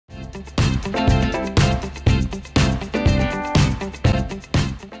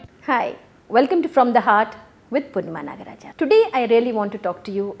Hi, welcome to From the Heart with Purnima Nagaraja. Today I really want to talk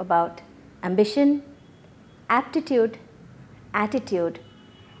to you about ambition, aptitude, attitude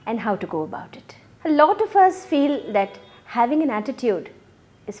and how to go about it. A lot of us feel that having an attitude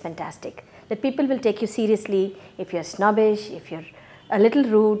is fantastic, that people will take you seriously if you're snobbish, if you're a little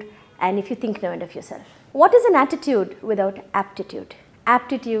rude and if you think no end of yourself. What is an attitude without aptitude?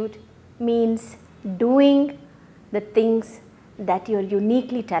 Aptitude means doing the things that you're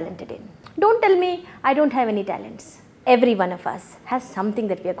uniquely talented in. Don't tell me I don't have any talents. Every one of us has something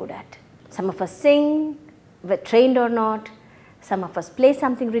that we are good at. Some of us sing, we're trained or not. Some of us play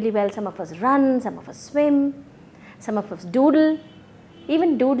something really well. Some of us run, some of us swim, some of us doodle.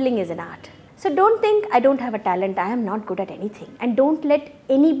 Even doodling is an art. So don't think I don't have a talent, I am not good at anything. And don't let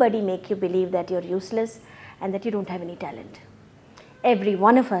anybody make you believe that you're useless and that you don't have any talent. Every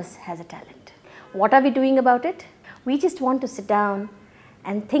one of us has a talent. What are we doing about it? We just want to sit down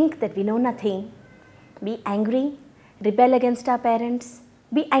and think that we know nothing, be angry, rebel against our parents,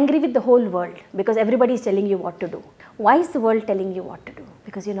 be angry with the whole world because everybody is telling you what to do. Why is the world telling you what to do?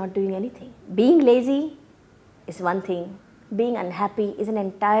 Because you're not doing anything. Being lazy is one thing, being unhappy is an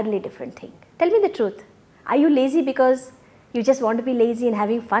entirely different thing. Tell me the truth. Are you lazy because you just want to be lazy and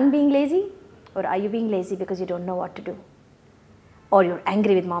having fun being lazy? Or are you being lazy because you don't know what to do? Or you're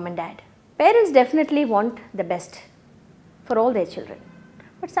angry with mom and dad? Parents definitely want the best for all their children.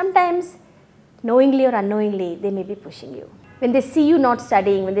 But sometimes, knowingly or unknowingly, they may be pushing you. When they see you not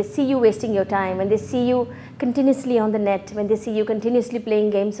studying, when they see you wasting your time, when they see you continuously on the net, when they see you continuously playing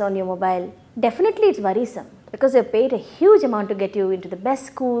games on your mobile, definitely it's worrisome because they've paid a huge amount to get you into the best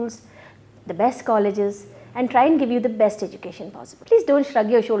schools, the best colleges, and try and give you the best education possible. Please don't shrug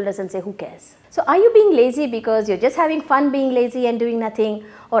your shoulders and say, who cares? So are you being lazy because you're just having fun being lazy and doing nothing?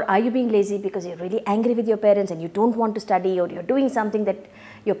 Or are you being lazy because you're really angry with your parents and you don't want to study, or you're doing something that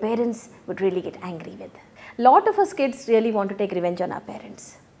your parents would really get angry with? A lot of us kids really want to take revenge on our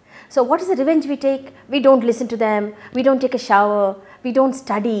parents. So what is the revenge we take? We don't listen to them, we don't take a shower, we don't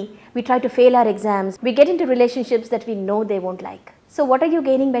study, we try to fail our exams, we get into relationships that we know they won't like. So what are you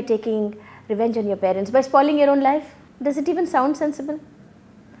gaining by taking revenge on your parents? By spoiling your own life? Does it even sound sensible?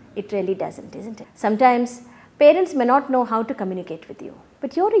 It really doesn't, isn't it? Sometimes parents may not know how to communicate with you,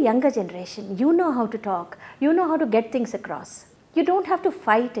 but you're a younger generation. You know how to talk. You know how to get things across. You don't have to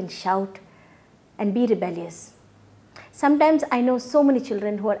fight and shout and be rebellious. Sometimes I know so many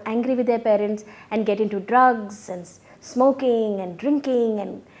children who are angry with their parents and get into drugs and smoking and drinking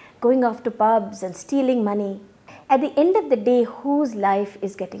and going off to pubs and stealing money. At the end of the day, whose life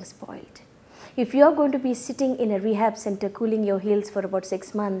is getting spoiled? If you are going to be sitting in a rehab center cooling your heels for about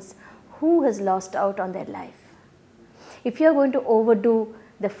 6 months, who has lost out on their life? If you are going to overdo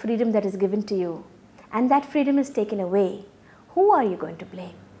the freedom that is given to you and that freedom is taken away, who are you going to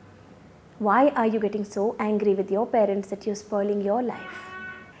blame? Why are you getting so angry with your parents that you're spoiling your life?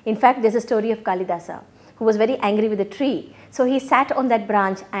 In fact, there's a story of Kalidasa who was very angry with a tree. So he sat on that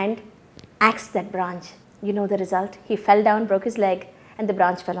branch and axed that branch. You know the result? He fell down, broke his leg, and the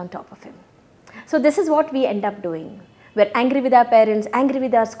branch fell on top of him. So this is what we end up doing. We're angry with our parents, angry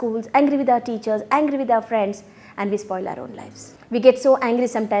with our schools, angry with our teachers, angry with our friends, and we spoil our own lives. We get so angry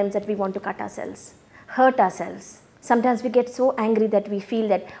sometimes that we want to cut ourselves, hurt ourselves. Sometimes we get so angry that we feel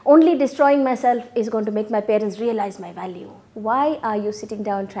that only destroying myself is going to make my parents realize my value. Why are you sitting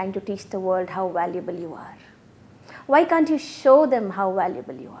down trying to teach the world how valuable you are? Why can't you show them how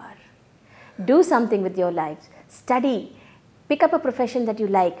valuable you are? Do something with your lives. Study. Pick up a profession that you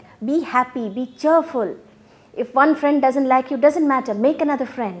like. Be happy. Be cheerful. If one friend doesn't like you, doesn't matter. Make another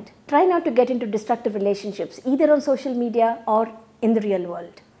friend. Try not to get into destructive relationships, either on social media or in the real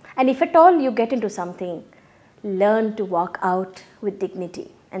world. And if at all you get into something, learn to walk out with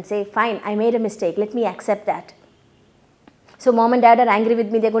dignity and say, fine, I made a mistake. Let me accept that. So mom and dad are angry with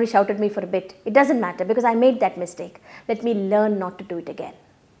me. They're going to shout at me for a bit. It doesn't matter because I made that mistake. Let me learn not to do it again.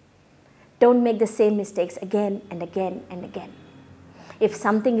 Don't make the same mistakes again and again and again. If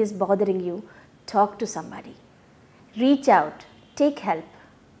something is bothering you, talk to somebody. Reach out. Take help.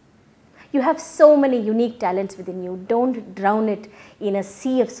 You have so many unique talents within you. Don't drown it in a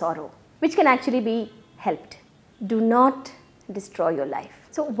sea of sorrow, which can actually be helped. Do not destroy your life.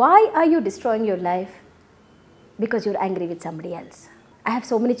 So why are you destroying your life? Because you're angry with somebody else. I have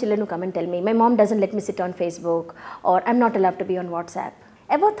so many children who come and tell me, my mom doesn't let me sit on Facebook, or I'm not allowed to be on WhatsApp.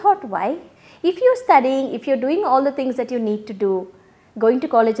 Ever thought why? If you're studying, if you're doing all the things that you need to do, going to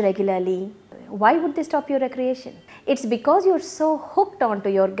college regularly, why would they stop your recreation? It's because you're so hooked onto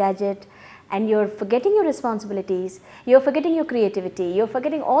your gadget and you're forgetting your responsibilities, you're forgetting your creativity, you're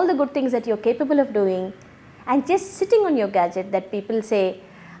forgetting all the good things that you're capable of doing, and just sitting on your gadget that people say,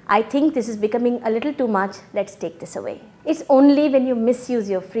 I think this is becoming a little too much, let's take this away. It's only when you misuse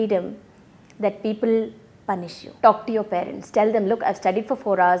your freedom that people punish you. Talk to your parents, tell them, look, I've studied for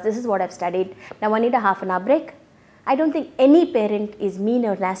 4 hours, this is what I've studied, now I need a half an hour break. I don't think any parent is mean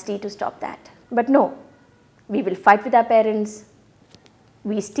or nasty to stop that. But no, we will fight with our parents,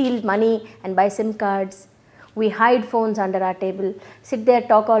 we steal money and buy SIM cards, we hide phones under our table, sit there,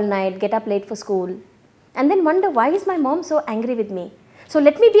 talk all night, get up late for school, and then wonder, why is my mom so angry with me? So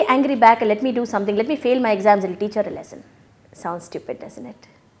let me be angry back and let me do something, let me fail my exams and teach her a lesson. Sounds stupid, doesn't it?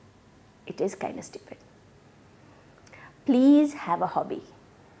 It is kind of stupid. Please have a hobby.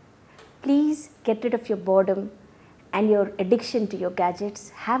 Please get rid of your boredom and your addiction to your gadgets.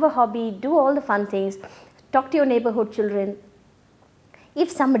 Have a hobby, do all the fun things, talk to your neighborhood children. If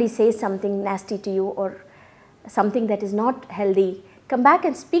somebody says something nasty to you or something that is not healthy, come back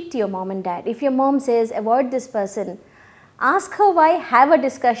and speak to your mom and dad. If your mom says, avoid this person, ask her why, have a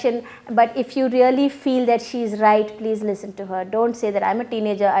discussion, but if you really feel that she is right, please listen to her. Don't say that I'm a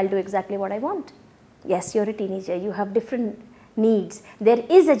teenager, I'll do exactly what I want. Yes, you're a teenager, you have different needs. There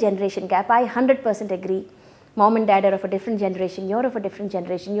is a generation gap, I 100% agree. Mom and dad are of a different generation, you're of a different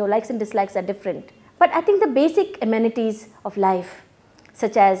generation, your likes and dislikes are different. But I think the basic amenities of life,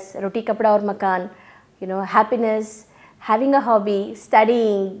 such as roti kapda or makan, happiness, having a hobby,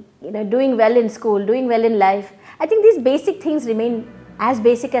 studying, doing well in school, doing well in life, I think these basic things remain as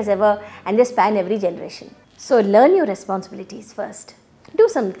basic as ever and they span every generation. So learn your responsibilities first. Do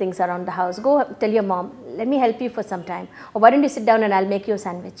some things around the house. Go tell your mom, let me help you for some time. Or why don't you sit down and I'll make you a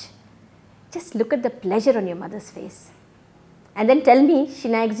sandwich. Just look at the pleasure on your mother's face. And then tell me she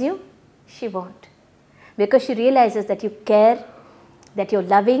nags you. She won't. Because she realizes that you care, that you're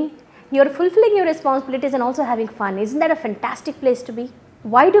loving, you're fulfilling your responsibilities and also having fun. Isn't that a fantastic place to be?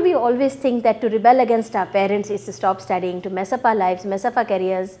 Why do we always think that to rebel against our parents is to stop studying, to mess up our lives, mess up our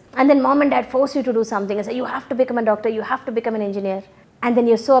careers, and then mom and dad force you to do something and say, you have to become a doctor, you have to become an engineer. And then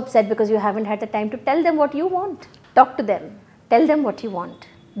you're so upset because you haven't had the time to tell them what you want. Talk to them. Tell them what you want.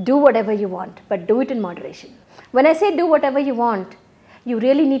 Do whatever you want, but do it in moderation. When I say do whatever you want, you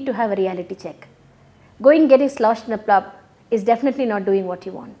really need to have a reality check. Going getting sloshed in a pub is definitely not doing what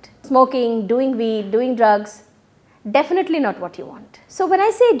you want. Smoking, doing weed, doing drugs, definitely not what you want. So when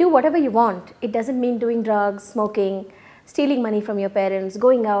I say do whatever you want, it doesn't mean doing drugs, smoking, stealing money from your parents,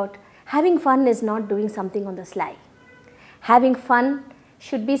 going out. Having fun is not doing something on the sly. Having fun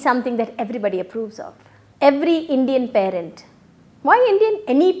should be something that everybody approves of. Every Indian parent, why Indian?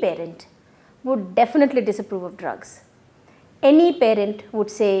 Any parent would definitely disapprove of drugs. Any parent would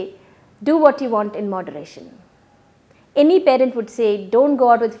say, do what you want in moderation. Any parent would say, don't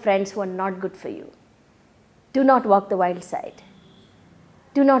go out with friends who are not good for you. Do not walk the wild side.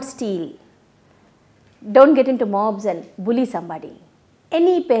 Do not steal. Don't get into mobs and bully somebody.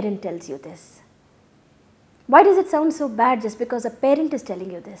 Any parent tells you this. Why does it sound so bad just because a parent is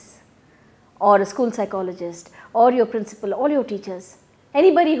telling you this? Or a school psychologist, or your principal, or your teachers,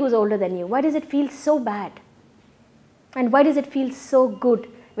 anybody who's older than you, why does it feel so bad? And why does it feel so good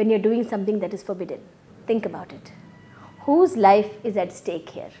when you're doing something that is forbidden? Think about it. Whose life is at stake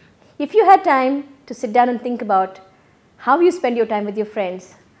here? If you had time to sit down and think about how you spend your time with your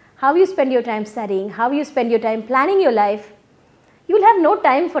friends, how you spend your time studying, how you spend your time planning your life, you will have no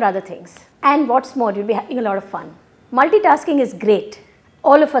time for other things. And what's more, you'll be having a lot of fun. Multitasking is great.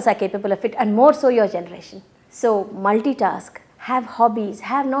 All of us are capable of it, and more so your generation. So multitask, have hobbies,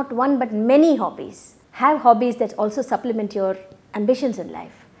 have not one but many hobbies. Have hobbies that also supplement your ambitions in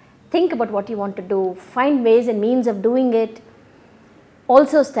life. Think about what you want to do, find ways and means of doing it.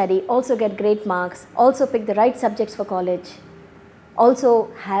 Also study, also get great marks, also pick the right subjects for college.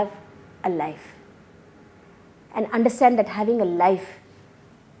 Also have a life. And understand that having a life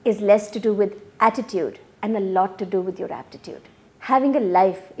is less to do with attitude and a lot to do with your aptitude. Having a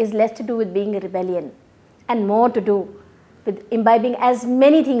life is less to do with being a rebellion and more to do with imbibing as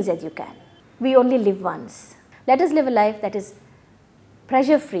many things as you can. We only live once. Let us live a life that is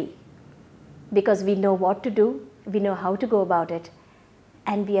pressure-free because we know what to do, we know how to go about it,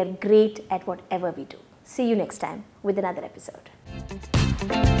 and we are great at whatever we do. See you next time with another episode.